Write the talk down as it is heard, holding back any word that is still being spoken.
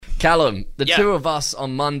Callum, the two of us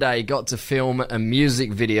on Monday got to film a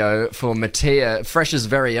music video for Mattia, Fresh's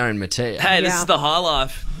very own Mattia. Hey, this is the high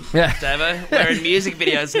life. Yeah. Davo, we're in music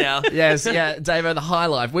videos now. Yes, yeah, Davo, the high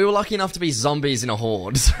life. We were lucky enough to be zombies in a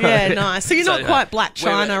horde. So. Yeah, nice. So you're not quite Black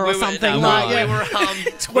China or something like we were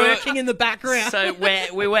twerking in the background. So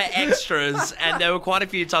we were extras, and there were quite a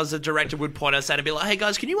few times the director would point us out and be like, "Hey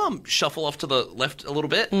guys, can you shuffle off to the left a little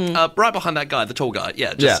bit, right behind that guy, the tall guy?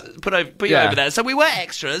 Yeah, just put you over there." So we were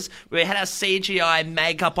extras. We had our CGI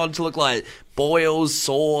makeup on to look like boils,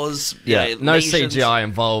 sores. No lesions. CGI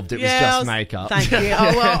involved. It was just makeup. Thank you.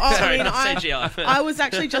 Oh, well, Sorry, not CGI. I was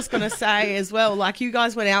actually just going to say as well, like you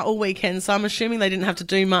guys went out all weekend, so I'm assuming they didn't have to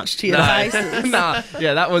do much to your faces. Nah,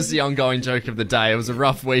 yeah, that was the ongoing joke of the day. It was a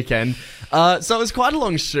rough weekend. So it was quite a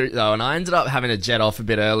long shoot though, and I ended up having to jet off a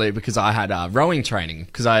bit early because I had rowing training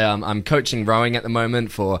because I'm coaching rowing at the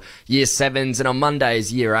moment for year 7s and on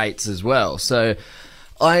Mondays year 8s as well. So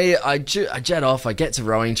I jet off, I get to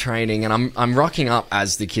rowing training, and I'm rocking up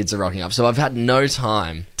as the kids are rocking up. So I've had no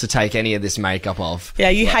time to take any of this makeup off. Yeah,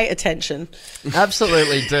 you hate attention.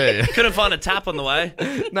 Absolutely do. Couldn't find a tap on the way.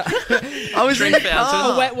 No, I was in the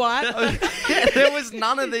car. A wet wipe. Yeah, there was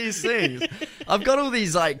none of these things. I've got all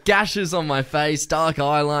these like gashes on my face, dark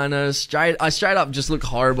eyeliner, I straight up just look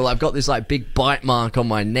horrible. I've got this like big bite mark on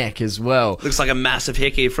my neck as well. Looks like a massive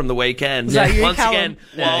hickey from the weekend. Is that you, Once Callum? again,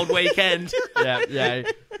 wild weekend. Yeah.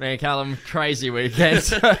 Me and Callum, crazy weekend.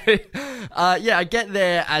 So, I get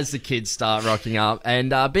there as the kids start rocking up,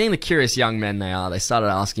 and being the curious young men they are, they started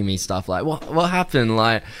asking me stuff like, "What happened?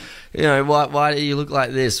 Like, you know, why do you look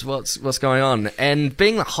like this? What's going on?" And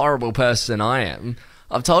being the horrible person I am,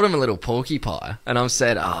 I've told them a little porcupine, and I've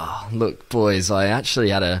said, "Oh, look, boys, I actually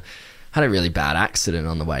had a really bad accident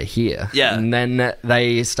on the way here." Yeah. And then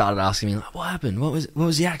they started asking me, like, "What happened? What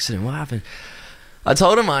was the accident? What happened?" I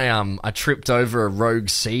told him I tripped over a rogue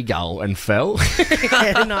seagull and fell.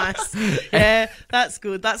 Yeah, nice. Yeah, that's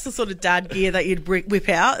good. That's the sort of dad gear that you'd whip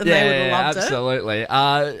out, and they would have loved absolutely.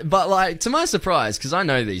 But like to my surprise, because I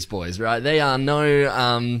know these boys, right? They are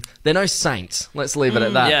they're no saints. Let's leave it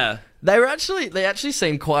at that. Yeah. They actually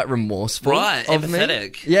seemed quite remorseful. Right, of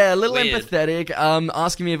empathetic. Me. Yeah, a little Weird. empathetic.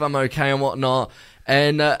 Asking me if I'm okay and whatnot.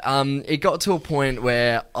 And it got to a point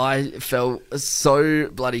where I felt so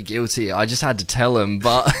bloody guilty. I just had to tell them,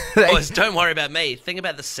 but Boys, don't worry about me. Think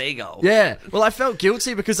about the seagull. yeah. Well, I felt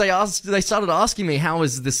guilty because they started asking me how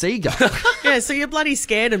was the seagull. Yeah, so you bloody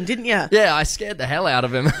scared him, didn't you? Yeah, I scared the hell out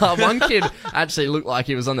of him. One kid actually looked like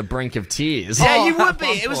he was on the brink of tears. Yeah, you would At be.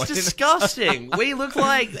 one It was point. disgusting. We looked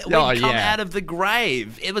like we'd come out of the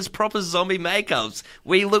grave. It was proper zombie makeups.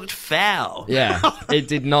 We looked foul. Yeah,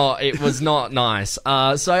 it was not nice.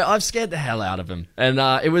 So I've scared the hell out of him. And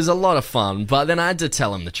it was a lot of fun. But then I had to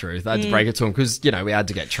tell him the truth. I had to break it to him because, we had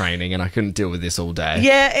to get training and I couldn't deal with this all day.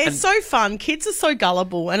 Yeah, it's so fun. Kids are so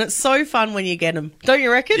gullible, and it's so fun when you get them. Don't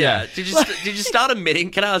you reckon? Yeah. Did you start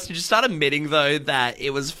admitting? Can I ask? Did you start admitting though that it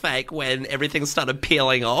was fake when everything started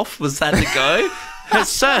peeling off? Was that the go?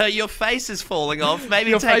 Sir, your face is falling off.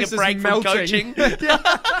 Maybe take a break from coaching.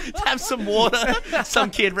 Have some water. Some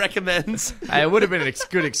kid recommends. Hey, it would have been a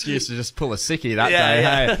good excuse to just pull a sickie that day.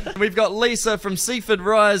 Yeah. Hey, we've got Lisa from Seaford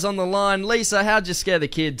Rise on the line. Lisa, how'd you scare the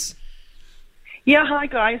kids? Yeah, hi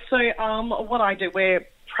guys. So what I do, we're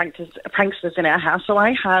pranksters in our house. So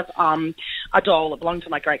I have a doll that belonged to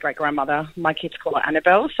my great-great-grandmother. My kids call her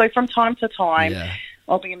Annabelle. So from time to time,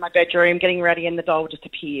 I'll be in my bedroom getting ready and the doll just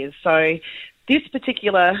appears. So this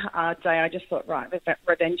particular day, I just thought, right,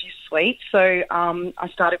 revenge is sweet. So I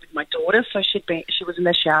started with my daughter. So she was in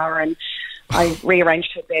the shower, and I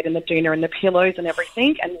rearranged her bed and the doona and the pillows and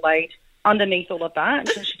everything, and laid underneath all of that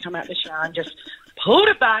until she come out the shower and just pulled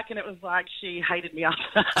it back, and it was like she hated me after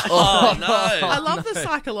that. Oh, no. I love the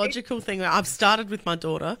psychological thing where I've started with my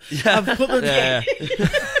daughter. I've put them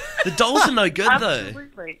The dolls are no good though.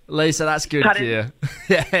 Absolutely. Lisa, that's good Pardon? gear.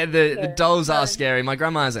 Yeah, the dolls are scary. My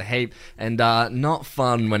grandma has a heap, and not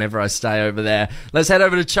fun whenever I stay over there. Let's head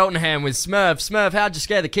over to Cheltenham with Smurf. Smurf, how'd you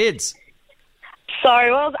scare the kids? So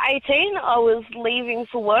I was 18, I was leaving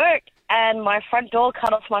for work, and my front door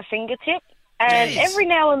cut off my fingertip. And every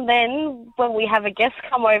now and then, when we have a guest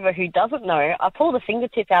come over who doesn't know, I pull the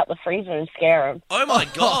fingertip out the freezer and scare them. Oh my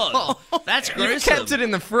god, that's gruesome. You kept it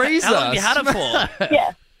in the freezer. How long have you had it for?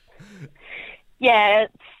 Yeah. Yeah,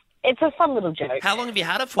 it's a fun little joke. How long have you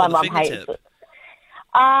had it for? My The mum hates fingertip. it.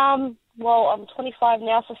 Well, I'm 25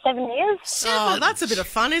 now, for 7 years. Oh, that's a bit of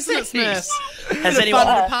fun, isn't it, Smurf? Has Bit of fun anyone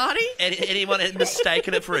at a party? anyone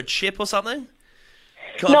mistaken it for a chip or something?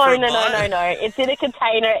 No. It's in a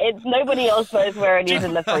container. Nobody else knows where it is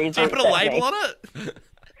in the freezer. Do you put a except label me. on it?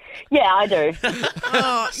 Yeah, I do.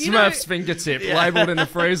 Oh, Smurf's fingertip labelled in the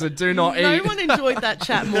freezer. Do not eat. no one enjoyed that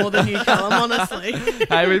chat more than you, Callum, honestly.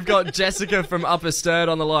 Hey, we've got Jessica from Upper Sturt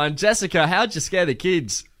on the line. Jessica, how'd you scare the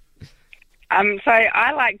kids? So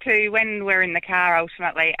I like to, when we're in the car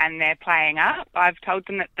ultimately and they're playing up, I've told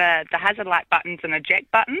them that the hazard light button's an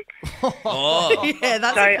eject button. Oh. Yeah,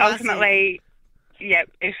 that's So a classic. ultimately, yeah,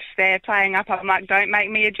 if they're playing up, I'm like, don't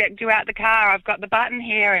make me eject you out the car. I've got the button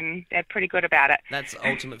here, and they're pretty good about it. That's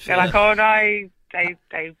ultimate They're fear. like, oh no, they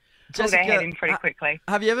pull Jessica, their head in pretty quickly.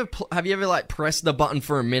 Have you ever like pressed the button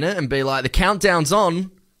for a minute and be like, the countdown's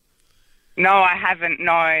on? No, I haven't,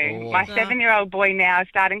 no. Oh. My 7-year-old boy now is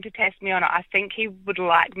starting to test me on it. I think he would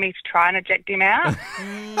like me to try and eject him out.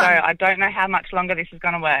 So I don't know how much longer this is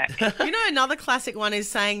going to work. You know, another classic one is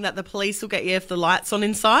saying that the police will get you if the light's on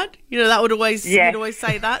inside. You know, that would always Yes. you'd always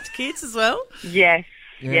say that to kids as well. Yes,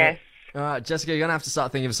 yes. All right, Jessica, you're going to have to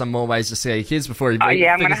start thinking of some more ways to scare your kids before you Oh,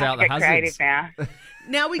 yeah, I'm going to figures have out to the get hazards. creative now.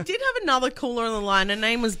 Now, we did have another caller on the line. Her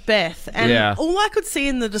name was Beth. And Yeah. all I could see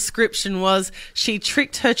in the description was she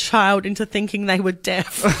tricked her child into thinking they were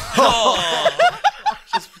deaf. Oh.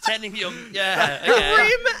 Just pretending you're... Yeah, okay.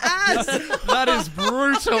 Grim as. That is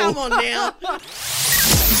brutal. Come on now.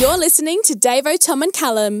 You're listening to Davo, Tom and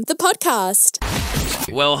Callum, the podcast.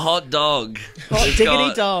 Well, hot dog. Hot We've diggity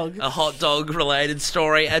got dog. A hot dog related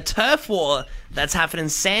story. A turf war that's happened in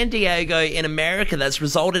San Diego in America that's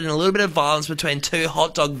resulted in a little bit of violence between two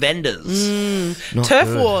hot dog vendors.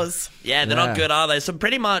 Turf wars. Yeah, they're not good, are they? So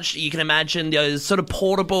pretty much you can imagine those sort of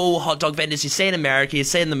portable hot dog vendors you see in America, you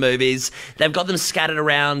see in the movies. They've got them scattered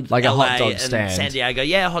around Like a LA hot dog and stand. San Diego.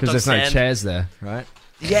 Yeah, a hot dog Because there's no stand. chairs there, right?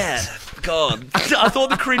 Yeah, God. I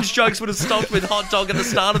thought the cringe jokes would have stopped with hot dog at the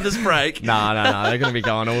start of this break. No, they're going to be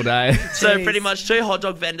going all day. So Jeez. pretty much two hot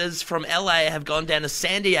dog vendors from LA have gone down to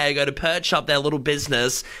San Diego to perch up their little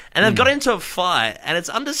business, and they've got into a fight, and it's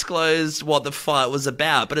undisclosed what the fight was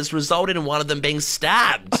about, but it's resulted in one of them being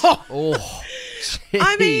stabbed. Oh,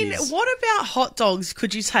 I mean, jeez. what about hot dogs?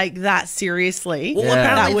 Could you take that seriously? Well, Yeah.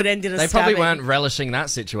 apparently That would end in a They stabbing. probably weren't relishing that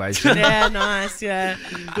situation. Yeah, nice, yeah.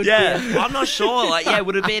 Good Yeah, gear. I'm not sure. Like, yeah,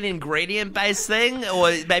 would it be an ingredient-based thing,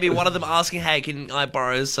 or maybe one of them asking, "Hey, can I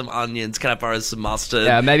borrow some onions? Can I borrow some mustard?"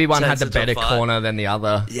 Yeah, maybe one had Turns the into a better fight. corner than the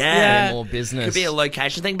other. Yeah. More business. Could be a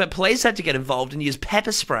location thing, but police had to get involved and use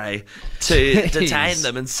pepper spray to detain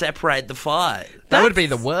them and separate the fight. That would be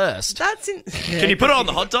the worst. That's in. Can you put it on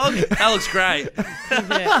the hot dog? That looks great.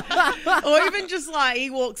 Or even just like he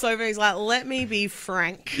walks over, he's like, "Let me be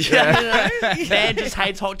frank." Yeah. You know? Man just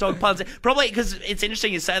hates hot dog puns. Probably because it's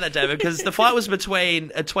interesting you say that, David, because the fight was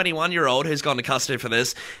between a 21-year-old who's gone to custody for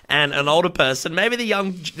this and an older person. Maybe the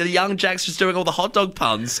young Jack's just doing all the hot dog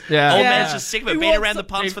puns. Yeah. Old Yeah. man's just sick of it, He been walks- around the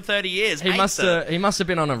puns for 30 years. He hates it. must have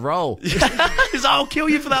been on a roll. He's like, I'll kill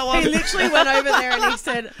you for that one. He literally went over there and he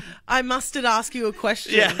said, "I must'd ask you a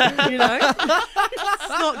question." Yeah. You know, it's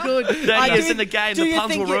not good. 30 Like, years do in the game, do the you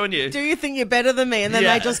puns think will ruin you. Do you think you're better than me? And then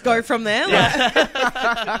Yeah. they just go from there.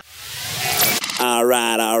 Like, All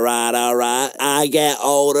right. I get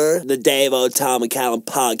older. The Davo, Tom, and Callum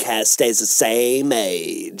podcast stays the same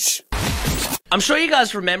age. I'm sure you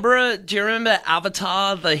guys remember it. Do you remember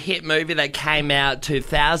Avatar, the hit movie that came out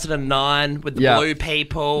 2009 with the Yeah. blue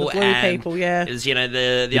people? The blue and people, yeah. It was, you know,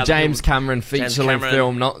 the The other James people- Cameron feature-length Cameron.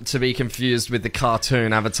 film, not to be confused with the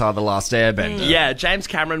cartoon Avatar: The Last Airbender. Yeah, James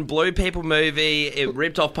Cameron, blue people movie. It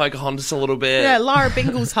ripped off Pocahontas a little bit. yeah, Lara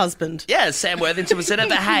Bingle's husband. Yeah, Sam Worthington was in it.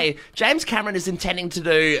 But hey, James Cameron is intending to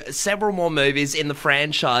do several more movies in the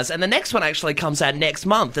franchise, and the next one actually comes out next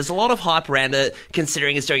month. There's a lot of hype around it,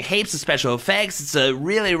 considering it's doing heaps of special effects. It's a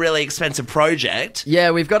really, really expensive project.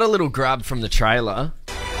 Yeah, we've got a little grab from the trailer.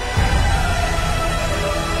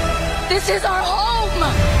 This is our home!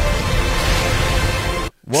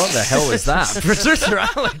 What the hell is that? Producer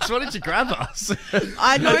Alex, why did you grab us?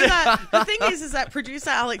 I know that the thing is that producer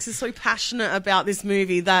Alex is so passionate about this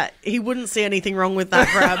movie that he wouldn't see anything wrong with that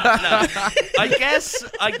grab. I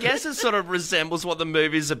guess it sort of resembles what the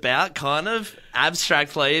movie's about, kind of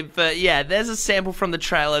abstractly. But yeah, there's a sample from the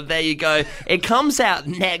trailer. There you go. It comes out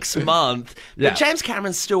next month, but Yeah. James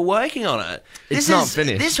Cameron's still working on it. It's not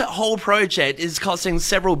finished. This whole project is costing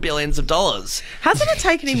several billions of dollars. Hasn't it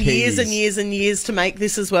taken him years and Jeez. years and years to make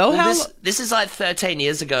this as well? How, This is like 13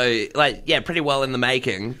 years ago. Like, yeah, pretty well in the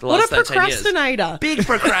making. The what last a 13 years. procrastinator. Big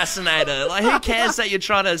procrastinator. Like, who cares that you're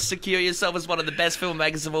trying to secure yourself as one of the best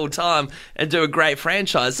filmmakers of all time and do a great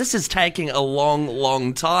franchise? This is taking a long,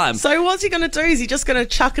 long time. So what's he going to do? Is he just going to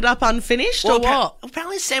chuck it up unfinished or what?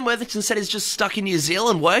 Apparently Sam Worthington said he's just stuck in New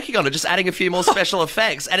Zealand working on it, just adding a few more special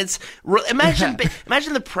effects. And it's...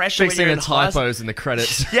 Imagine the pressure when Fixing you're the in high school. typos in the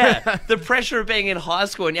credits. Yeah, the pressure of being in high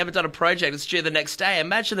school and you haven't done a project that's due the next day.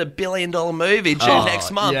 imagine a $1 billion movie due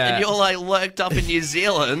next month, and you're like lurked up in New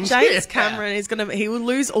Zealand. James Cameron is he will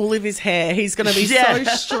lose all of his hair. He's going to be so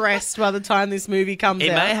stressed by the time this movie comes out.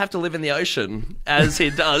 He may have to live in the ocean, as he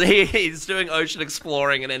does. He's doing ocean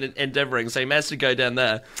exploring and endeavouring, so he may have to go down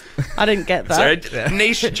there. I didn't get that. Sorry,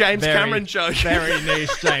 niche James Cameron joke. Very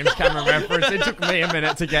niche James Cameron reference. It took me a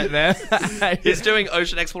minute to get there. He's doing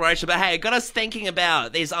ocean exploration, but hey, it got us thinking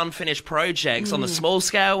about these unfinished projects on the small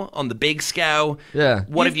scale, on the big scale. Yeah.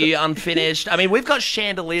 What have you unfinished? I mean, we've got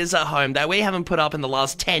chandeliers at home that we haven't put up in the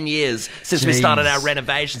last 10 years since we started our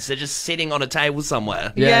renovations. They're just sitting on a table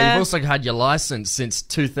somewhere. Yeah, you've also had your license since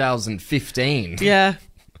 2015. Yeah.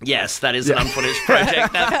 Yes, that is an unfinished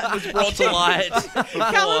project that was brought to light.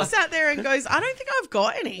 Callum sat there and goes, I don't think I've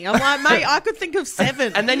got any. I'm like, mate, I could think of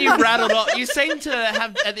 7. And then you rattled off. You seem to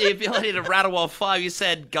have the ability to rattle off 5. You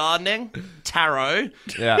said gardening, tarot,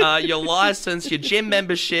 your license, your gym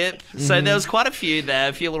membership. So there was quite a few there,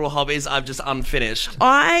 a few little hobbies I've just unfinished.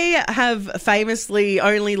 I have famously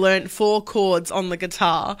only learnt 4 chords on the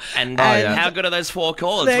guitar. And how good are those 4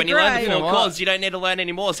 chords? When you learn the 4 chords, you don't need to learn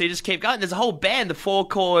any more, so you just keep going. There's a whole band, the 4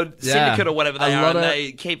 chord syndicate or whatever they are, and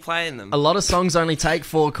they keep playing them. A lot of songs only take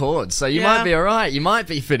 4 chords, so you might be all right. You might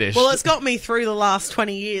be finished. Well, it's got me through the last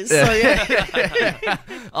 20 years, so yeah.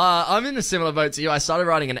 I'm in a similar boat to you. I started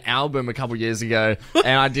writing an album a couple years ago, and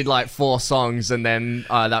I did like 4 songs, and then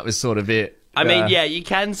that was sort of it. I mean, you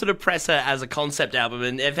can sort of press it as a concept album,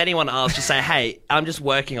 and if anyone asks, just say, hey, I'm just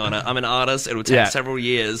working on it. I'm an artist. It'll take several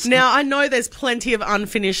years. Now, I know there's plenty of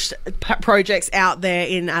unfinished projects out there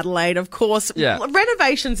in Adelaide, of course.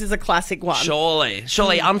 Renovations is a classic one.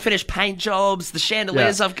 Surely. Unfinished paint jobs, the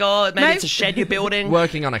chandeliers I've got. Maybe it's a shed you're building.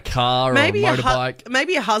 Working on a car or a motorbike.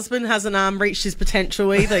 Maybe your husband hasn't reached his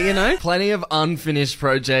potential either, you know? Plenty of unfinished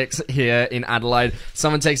projects here in Adelaide.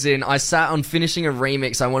 Someone texted in, I sat on finishing a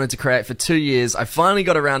remix I wanted to create for 2 years. I finally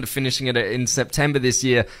got around to finishing it in September this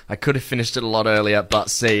year. I could have finished it a lot earlier, but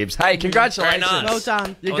Siebes. Hey, congratulations. Very nice. Well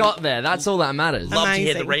done. You got there. That's all that matters. Love to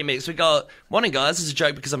hear the remix. We got, morning guys, this is a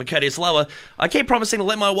joke because I'm a courteous lover. I keep promising to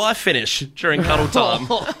let my wife finish during cuddle time.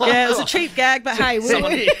 Yeah, it was a cheap gag, but hey.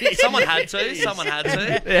 Someone had to. Someone had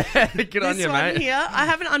to. Yeah, good on you, mate. This one here, I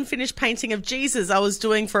have an unfinished painting of Jesus I was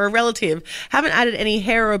doing for a relative. Haven't added any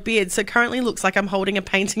hair or beard, so currently looks like I'm holding a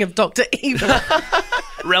painting of Dr. Evil.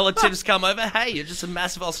 Relatives come over. Hey, you're just a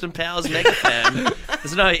massive Austin Powers mega fan.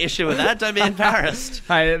 There's no issue with that. Don't be embarrassed.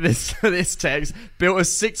 Hey, this text built a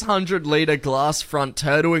 600-litre glass front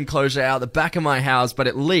turtle enclosure out the back of my house, but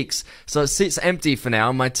it leaks, so it sits empty for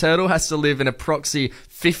now. My turtle has to live in a proxy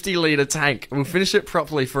 50-litre tank. We'll finish it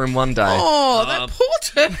properly for him one day. Oh, that poor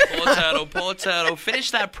turtle. Poor turtle.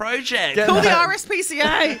 Finish that project. Call the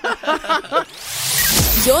RSPCA.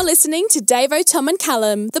 You're listening to Davo, Tom and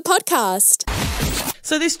Callum, the podcast.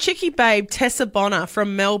 So this chickie babe, Tessa Bonner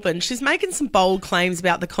from Melbourne, she's making some bold claims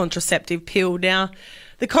about the contraceptive pill. Now,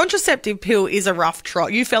 the contraceptive pill is a rough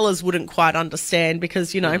trot. You fellas wouldn't quite understand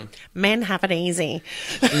because, you know, men have it easy.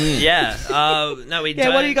 No, we don't.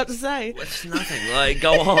 Yeah, what do you got to say? It's nothing. Like,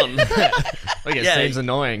 go on. It seems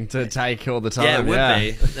annoying to take all the time. Yeah, it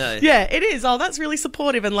would be. No. Yeah, it is. Oh, that's really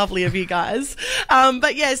supportive and lovely of you guys.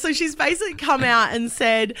 But yeah, so she's basically come out and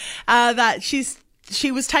said that she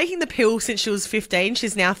was taking the pill since she was 15.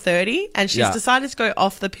 She's now 30, and she's decided to go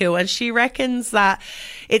off the pill. And she reckons that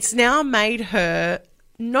it's now made her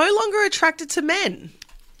no longer attracted to men.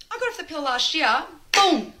 I got off the pill last year.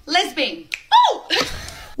 Boom, lesbian. Oh!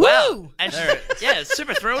 Wow. And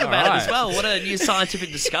super thrilled about it as well. What a new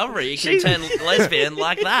scientific discovery. You can turn lesbian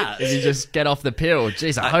like that. If you just get off the pill.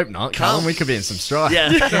 Jeez, I hope not. Callum, we could be in some strife.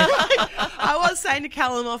 Yeah. I was saying to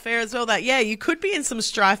Callum off air as well that, you could be in some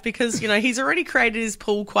strife because, you know, he's already created his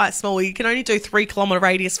pool quite small. He can only do 3-kilometre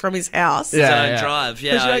radius from his house. Don't drive.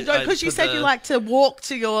 Yeah. Because you said you like to walk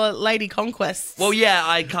to your lady conquests. Well,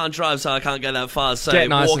 I can't drive, so I can't go that far. So get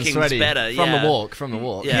nice walking's and sweaty better. From the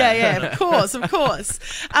walk. Yeah, of course.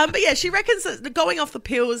 But yeah, she reckons that going off the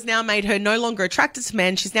pill has now made her no longer attracted to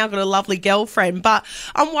men. She's now got a lovely girlfriend. But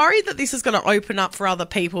I'm worried that this is going to open up for other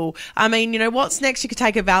people. I mean, you know, what's next? You could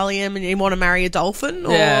take a Valium and you want to marry a dolphin,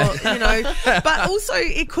 or you know. But also,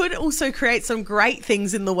 it could also create some great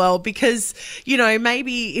things in the world because, you know,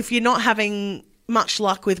 maybe if you're not having much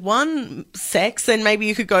luck with one sex, then maybe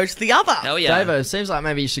you could go to the other. Hell yeah. Davo, seems like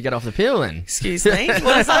maybe you should get off the pill then. Excuse me? What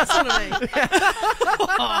does that sort of mean?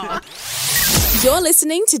 You're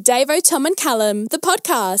listening to Davo, Tom and Callum, the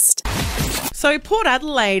podcast. So Port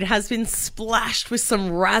Adelaide has been splashed with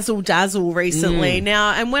some razzle-dazzle recently.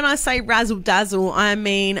 Now, and when I say razzle-dazzle, I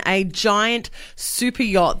mean a giant super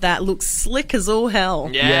yacht that looks slick as all hell.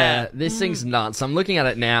 Yeah, this thing's nuts. I'm looking at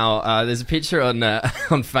it now. There's a picture on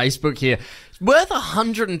Facebook here. Worth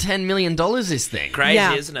 $110 million, this thing. Crazy,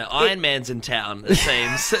 Yeah. isn't it? Iron Man's in town, it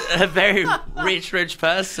seems. A very rich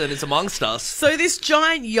person is amongst us. So this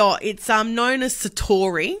giant yacht, it's known as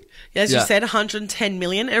Satori. As you Yeah. said, 110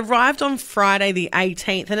 million. It arrived on Friday the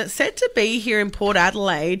 18th, and it's said to be here in Port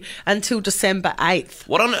Adelaide until December 8th.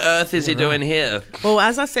 What on earth is he doing here? Well,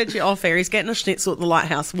 as I said to you off air, he's getting a schnitzel at the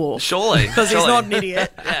Lighthouse Wharf. Surely. Because he's surely. not an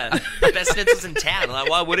idiot. Yeah, best schnitzels in town. Like,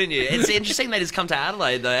 why wouldn't you? It's interesting that he's come to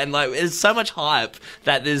Adelaide, though, and like, there's so much hype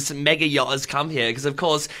that this mega yacht has come here. Because, of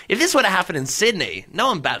course, if this were to happen in Sydney, no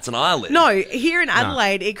one bats an eyelid. No, here in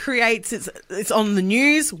Adelaide, it creates, it's on the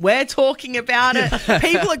news. We're talking about it.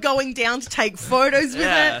 People are going down to take photos with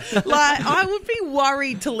it. Like, I would be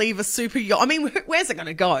worried to leave a super yacht. I mean, where's it going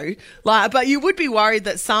to go? Like, but you would be worried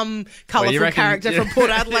that some colourful reckon- character from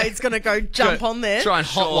Port Adelaide's going to go jump on there. Try and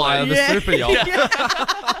hotwire the Yeah. super yacht.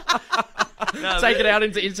 Take it out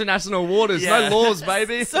into international waters. Yeah. No laws,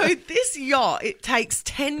 baby. So this yacht, it takes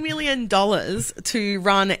 $10 million to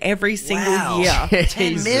run every single year.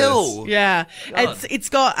 10 mil. Yeah, it's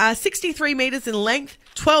got 63 metres in length,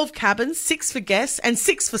 12 cabins, 6 for guests and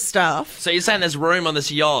 6 for staff. So you're saying there's room on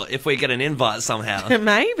this yacht if we get an invite somehow?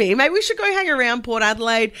 Maybe we should go hang around Port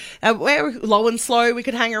Adelaide. Where Low and Slow, we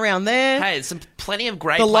could hang around there. Hey, there's plenty of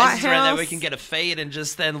great The places around there Lighthouse. we can get a feed and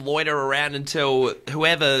just then loiter around until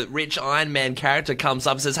whoever rich Iron Man character comes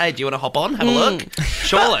up and says, hey, do you want to hop on? Have a look?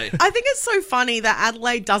 Surely. I think it's so funny that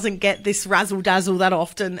Adelaide doesn't get this razzle-dazzle that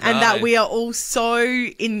often and that we are all so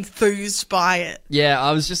enthused by it. Yeah,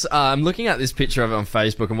 I was just, I'm looking at this picture of it on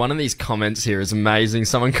Facebook, and one of these comments here is amazing.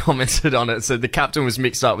 Someone commented on it, said the captain was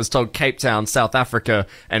mixed up, was told Cape Town, South Africa,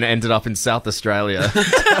 and ended up in South Australia.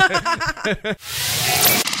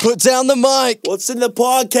 Put down the mic. What's in the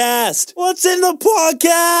podcast? What's in the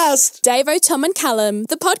podcast? Davo, Tom and Callum,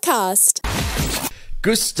 the podcast.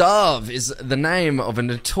 Gustav is the name of a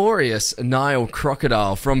notorious Nile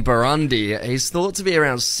crocodile from Burundi. He's thought to be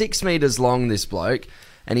around 6 metres long, this bloke,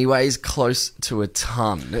 and he weighs close to a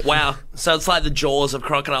ton. Wow. So it's like the jaws of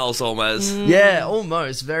crocodiles almost. Yeah,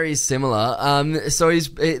 almost. Very similar. So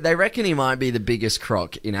they reckon he might be the biggest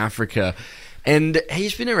croc in Africa, and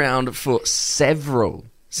he's been around for several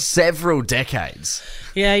decades.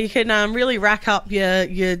 Yeah, you can really rack up your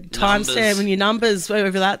timestamp and your numbers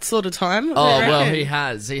over that sort of time. Oh, well, he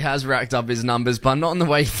has racked up his numbers, but not in the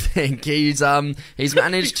way you think. He's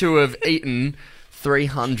managed to have eaten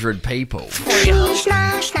 300 people.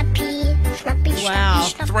 Wow.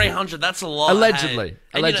 300, that's a lot. Allegedly.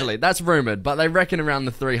 Hey. And, you know, That's rumoured, but they reckon around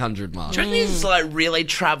the 300 mark. do you reckon he's like really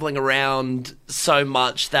travelling around so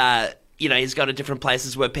much that, you know, he's got to different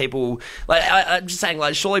places where people, like, I'm just saying,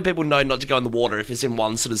 like, surely people know not to go in the water if it's in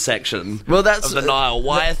one sort of section Well, that's of the Nile.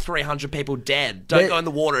 Why are 300 people dead? Don't go in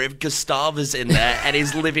the water if Gustav is in there and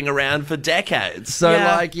he's living around for decades. So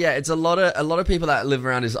Yeah. it's a lot of people that live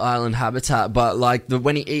around his island habitat, but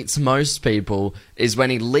when he eats most people is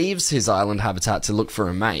when he leaves his island habitat to look for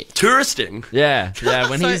a mate. Touristing. Yeah.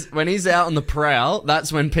 When he's out on the prowl,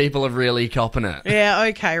 that's when people are really copping it. Yeah,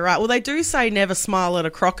 okay, right. Well, they do say never smile at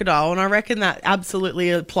a crocodile, and I reckon that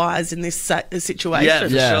absolutely applies in this situation. Yeah, for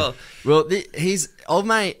sure. Well, he's old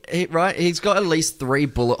mate, right? He's got at least 3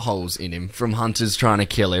 bullet holes in him from hunters trying to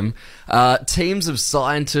kill him. Teams of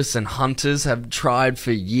scientists and hunters have tried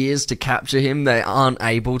for years to capture him. They aren't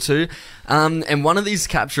able to. And one of these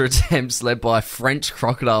capture attempts, led by French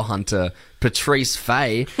crocodile hunter Patrice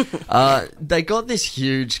Fay, they got this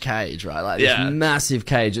huge cage, right? Like this massive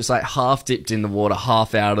cage. It's like half dipped in the water,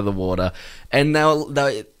 half out of the water. And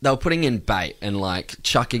they were putting in bait and like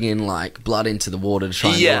chucking in like blood into the water to try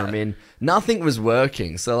and lure him in. Nothing was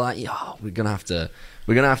working. So like, we're gonna have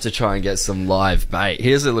to try and get some live bait.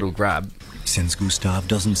 Here's a little grab. Since Gustav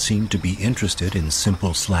doesn't seem to be interested in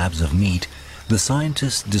simple slabs of meat, the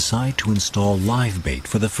scientists decide to install live bait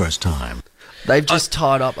for the first time. They've just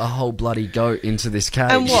tied up a whole bloody goat into this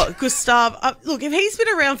cage. And what, Gustav, look, if he's been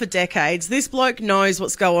around for decades, this bloke knows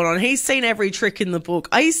what's going on. He's seen every trick in the book.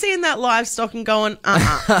 Are you seeing that livestock and going,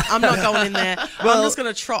 I'm not going in there. I'm just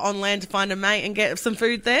going to trot on land to find a mate and get some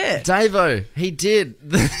food there. Davo, he did.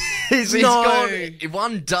 he's gone.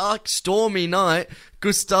 One dark, stormy night,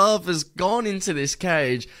 Gustav has gone into this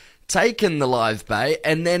cage, taken the live bait,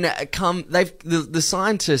 and then the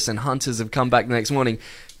scientists and hunters have come back the next morning.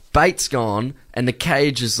 Bait's gone, and the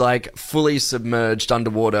cage is like fully submerged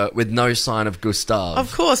underwater with no sign of Gustav.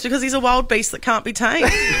 Of course, because he's a wild beast that can't be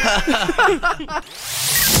tamed.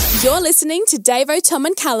 You're listening to Davo, Tom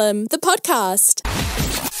and Callum, the podcast.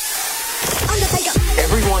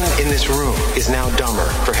 Everyone in this room is now dumber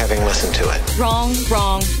for having listened to it. Wrong,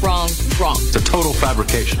 wrong, wrong, wrong. It's a total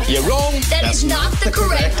fabrication. You're wrong. That is not the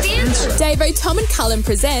correct answer. Davo, Tom and Cullen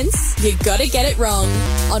presents You Gotta Get It Wrong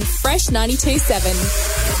on Fresh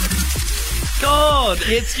 92.7. God,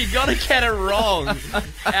 it's You Gotta Get It Wrong.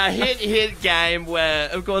 Our hit game where,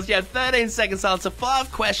 of course, you have 13 seconds to answer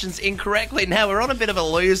 5 questions incorrectly. Now, we're on a bit of a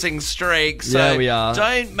losing streak, so yeah, we are.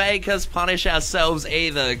 Don't make us punish ourselves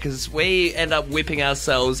either, because we end up whipping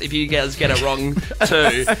ourselves if you guys get it wrong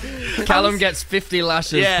too. Callum gets 50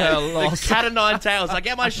 lashes per loss. The cat of nine tails. I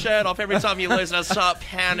get my shirt off every time you lose and I start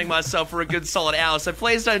pounding myself for a good solid hour, so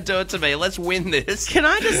please don't do it to me. Let's win this. Can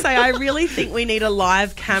I just say, I really think we need a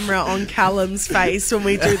live camera on Callum's face when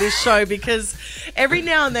we do this show, because every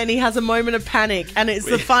now and then he has a moment of panic and it's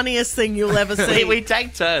the funniest thing you'll ever see. We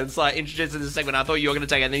take turns, like, introducing this segment. I thought you were going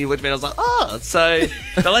to take it, and then you looked at me and I was like, oh. So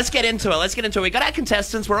let's get into it. We got our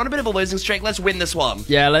contestants. We're on a bit of a losing streak. Let's win this one.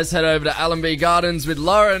 Yeah, let's head over to Allenby Gardens with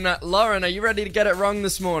Lauren. Lauren, are you ready to get it wrong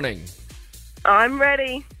this morning? I'm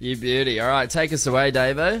ready. You beauty. All right, take us away,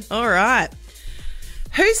 Davo. All right.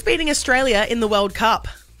 Who's beating Australia in the World Cup?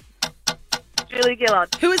 Julia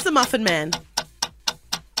Gillard. Who is the Muffin Man?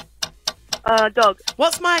 Dog.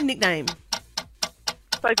 What's my nickname?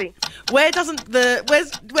 Sophie. Where doesn't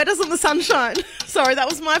the sun shine? Sorry, that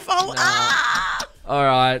was my fault. Ah! All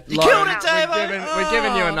right. You killed it, Davo. We're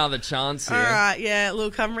giving you another chance here. All right, yeah.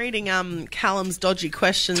 Look, I'm reading Callum's dodgy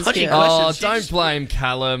questions Dodgy here. questions. Oh, don't blame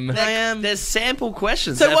Callum. I am. There's sample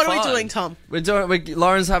questions. So They're what are we fine. doing, Tom?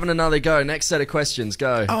 Lauren's having another go. Next set of questions.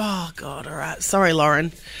 Go. Oh, God, all right. Sorry,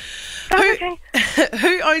 Lauren. Okay.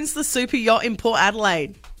 Who owns the super yacht in Port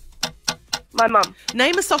Adelaide? My mum.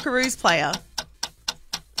 Name a Socceroos player.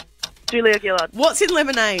 Julia Gillard. What's in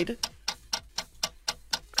lemonade?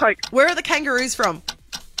 Coke. Where are the kangaroos from?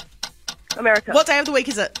 America. What day of the week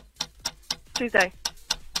is it? Tuesday.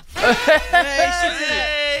 Hey, she did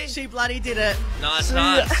it. She bloody did it. Nice.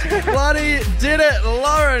 Bloody did it,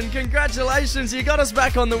 Lauren. Congratulations. You got us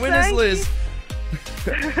back on the winners Thank list.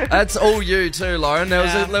 That's all you too, Lauren. There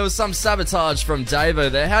Yeah. was some sabotage from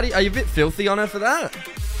Davo there. Are you a bit filthy on her for that?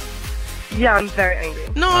 Yeah, I'm very angry.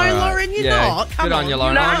 No, Lauren, you're not. Come Good on you,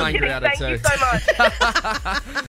 Lauren. No, I'm I'm angry kidding. at it Thank too. you so much.